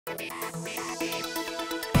Hello,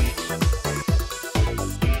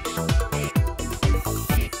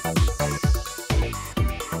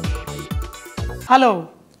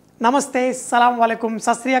 Namaste, Salam Alaikum,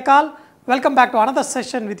 Sat Sri Akal. Welcome back to another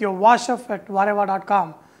session with your Vahchef at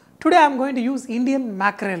whatever.com. Today I am going to use Indian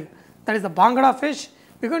mackerel, that is the Bangada fish.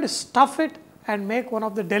 We are going to stuff it and make one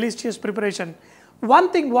of the delicious preparation.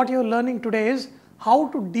 One thing what you are learning today is how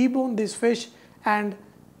to debone this fish, and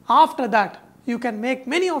after that you can make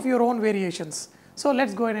many of your own variations. So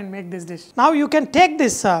let's go ahead and make this dish. Now you can take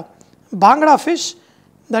this Bangada fish,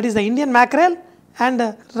 that is the Indian mackerel,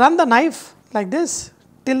 and run the knife like this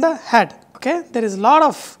till the head. Okay, there is a lot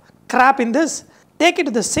of crap in this. Take it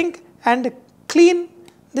to the sink and clean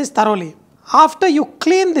this thoroughly. After you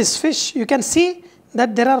clean this fish, you can see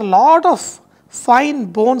that there are a lot of fine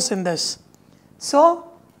bones in this. So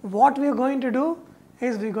what we are going to do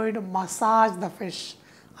is we are going to massage the fish.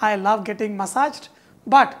 I love getting massaged,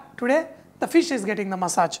 but today the fish is getting the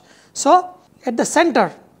massage. So at the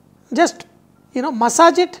center, just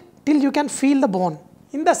massage it till you can feel the bone.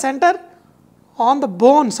 In the center, on the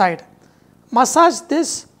bone side, massage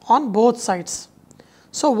this on both sides.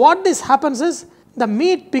 So what this happens is the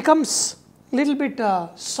meat becomes little bit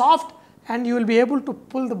soft and you will be able to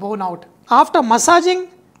pull the bone out. After massaging,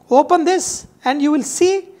 open this and you will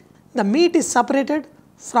see the meat is separated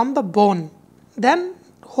from the bone. Then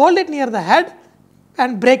hold it near the head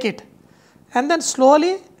and break it, and then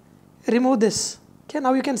slowly remove this. Okay,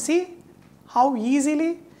 now you can see how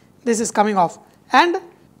easily this is coming off, and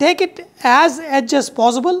take it as edge as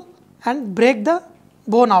possible and break the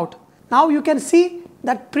bone out. Now you can see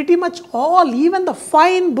that pretty much all, even the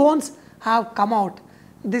fine bones have come out.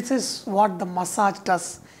 This is what the massage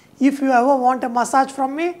does. If you ever want a massage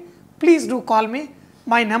from me, please do call me.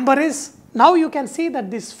 My number is, now you can see that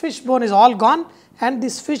this fish bone is all gone and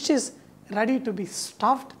this fish is ready to be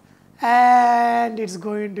stuffed, and it's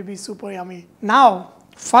going to be super yummy. Now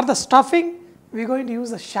for the stuffing, we're going to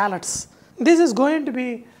use the shallots. This is going to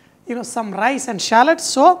be some rice and shallots.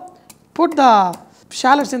 So put the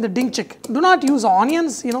shallots in the ding chick. Do not use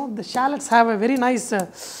onions. The shallots have a very nice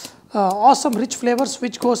awesome rich flavors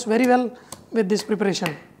which goes very well with this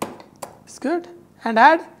preparation. It's good. And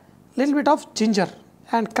add little bit of ginger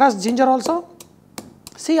and crushed ginger also.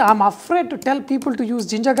 See, I'm afraid to tell people to use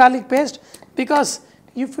ginger garlic paste, because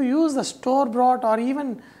if you use the store bought or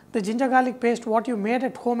even the ginger garlic paste what you made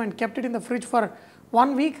at home and kept it in the fridge for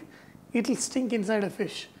 1 week, it will stink inside a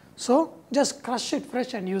fish. So just crush it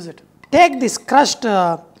fresh and use it. Take this crushed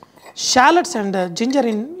shallots and ginger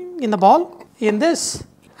in the bowl. In this,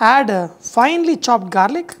 add finely chopped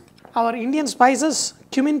garlic, our Indian spices,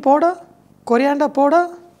 cumin powder, coriander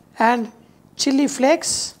powder, and chili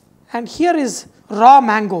flakes. And here is raw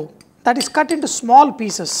mango that is cut into small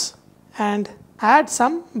pieces. And add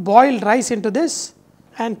some boiled rice into this,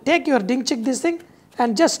 and take your ding chick this thing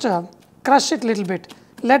and just crush it little bit.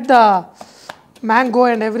 Let the mango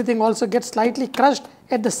and everything also get slightly crushed.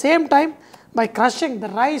 At the same time, by crushing, the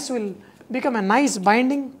rice will become a nice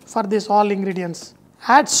binding for this all ingredients.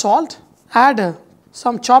 Add salt, add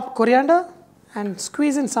some chopped coriander and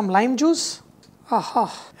squeeze in some lime juice.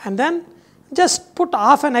 And then just put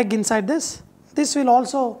half an egg inside this. This will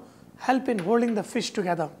also help in holding the fish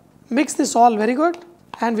together. Mix this all very good,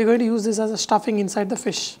 and we're going to use this as a stuffing inside the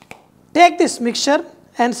fish. Take this mixture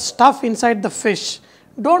and stuff inside the fish.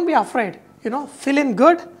 Don't be afraid, fill in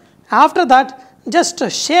good. After that, just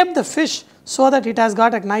shape the fish so that it has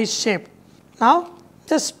got a nice shape. Now,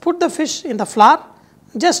 just put the fish in the flour,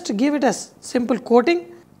 just give it a simple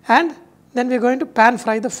coating, and then we are going to pan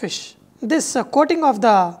fry the fish. This coating of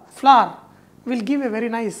the flour will give a very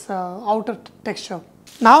nice outer texture.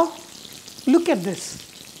 Now, look at this.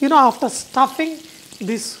 After stuffing,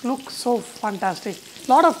 this looks so fantastic.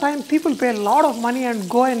 Lot of time people pay a lot of money and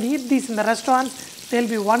go and eat these in the restaurants. They'll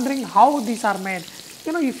be wondering how these are made.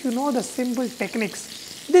 If you know the simple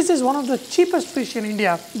techniques, this is one of the cheapest fish in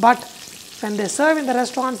India, but when they serve in the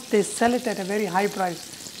restaurants, they sell it at a very high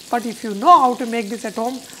price. But if you know how to make this at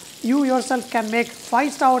home, you yourself can make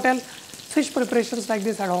 5-star hotel fish preparations like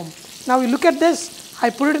this at home. Now you look at this, I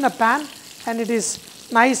put it in a pan and it is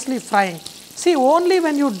nicely frying. See, only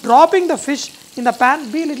when you dropping the fish in the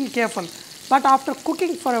pan, be a little careful. But after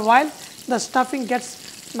cooking for a while, the stuffing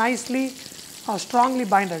gets nicely strongly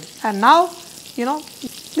binded. And now,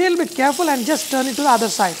 little bit careful and just turn it to the other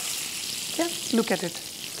side. Okay, look at it.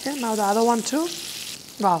 Okay, now the other one too.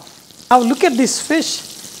 Wow. Now look at this fish.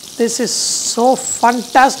 This is so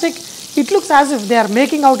fantastic. It looks as if they are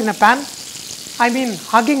making out in a pan. I mean,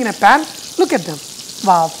 hugging in a pan. Look at them.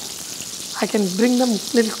 Wow. I can bring them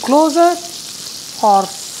a little closer or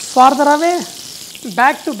farther away.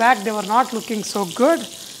 back to back they were not looking so good,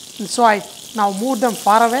 and so I now moved them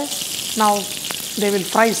far away. Now they will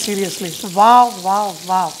fry seriously. Wow, wow,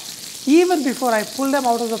 wow. Even before I pull them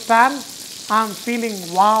out of the pan, I'm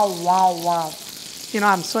feeling wow, wow, wow.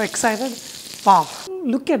 I'm so excited. Wow.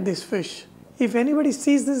 Look at this fish. If anybody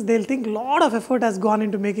sees this, they'll think a lot of effort has gone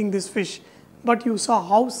into making this fish. But you saw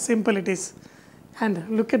how simple it is. And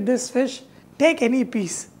look at this fish. Take any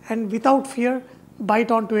piece and without fear,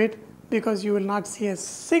 bite onto it, because you will not see a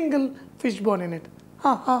single fish bone in it.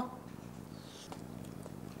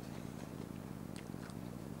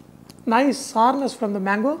 Nice sourness from the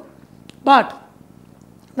mango. But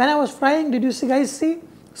when I was frying, did you guys see?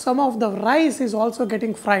 Some of the rice is also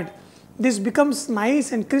getting fried. This becomes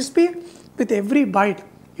nice and crispy with every bite.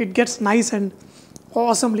 It gets nice and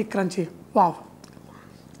awesomely crunchy. Wow.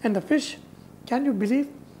 And the fish, can you believe?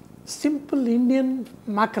 Simple Indian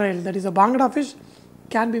mackerel, that is a Bangla fish,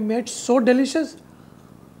 can be made so delicious.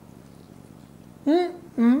 Dear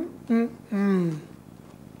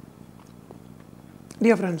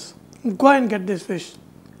friends, go and get this fish.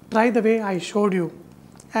 Try the way I showed you,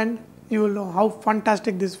 and you will know how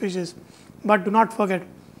fantastic this fish is. But do not forget,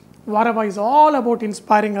 Vareva is all about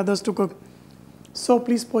inspiring others to cook. So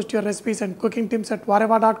please post your recipes and cooking tips at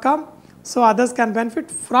vareva.com so others can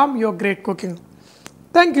benefit from your great cooking.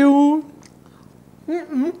 Thank you.